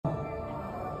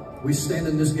We stand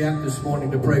in this gap this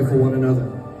morning to pray for one another.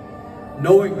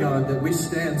 Knowing, God, that we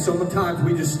stand, sometimes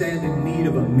we just stand in need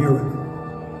of a miracle.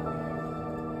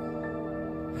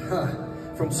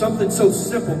 From something so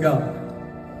simple, God,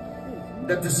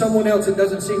 that to someone else it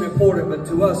doesn't seem important, but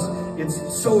to us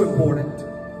it's so important.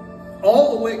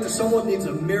 All the way to someone needs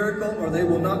a miracle or they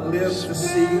will not live to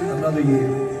see another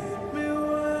year.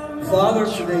 Father,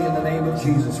 today in the name of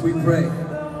Jesus, we pray,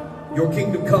 your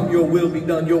kingdom come, your will be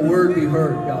done, your word be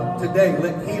heard, God. Today,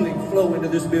 let healing flow into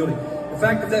this building. In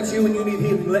fact, if that's you and you need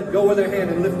healing, let go of their hand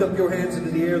and lift up your hands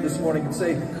into the air this morning and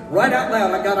say, right out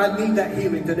loud, God, I need that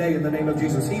healing today in the name of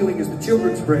Jesus. Healing is the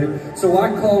children's bread, so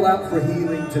I call out for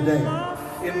healing today.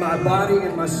 In my body,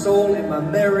 in my soul, in my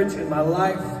marriage, in my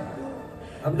life.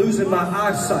 I'm losing my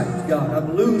eyesight, God.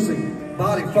 I'm losing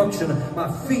body function.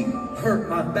 My feet hurt,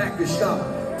 my back is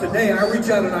shot. Today, I reach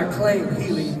out and I claim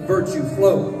healing virtue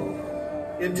flow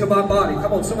into my body.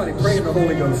 Come on, somebody pray in the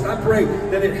Holy Ghost. I pray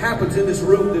that it happens in this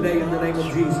room today in the name of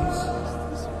Jesus.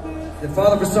 That,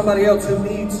 Father, for somebody else who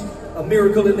needs a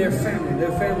miracle in their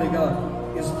family, God,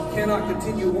 cannot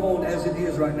continue on as it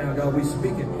is right now, God. We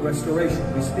speak it, restoration.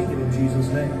 We speak it in Jesus'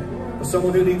 name. For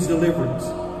someone who needs deliverance,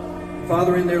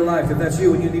 Father, in their life, if that's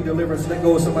you and you need deliverance, let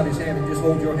go of somebody's hand and just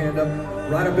hold your hand up,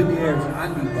 right up in the air and say, I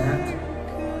need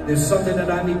that. There's something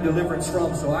that I need deliverance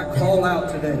from, so I call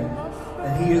out today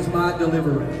that He is my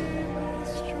deliverer.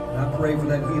 And I pray for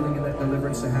that healing and that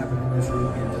deliverance to happen in this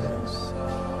room here today.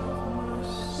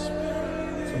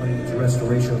 Somebody needs a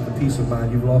restoration of the peace of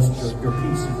mind. You've lost your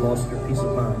peace. You've lost your peace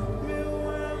of mind.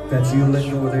 If that's you, let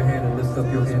go of their hand and lift up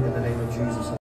your hand in the name of Jesus.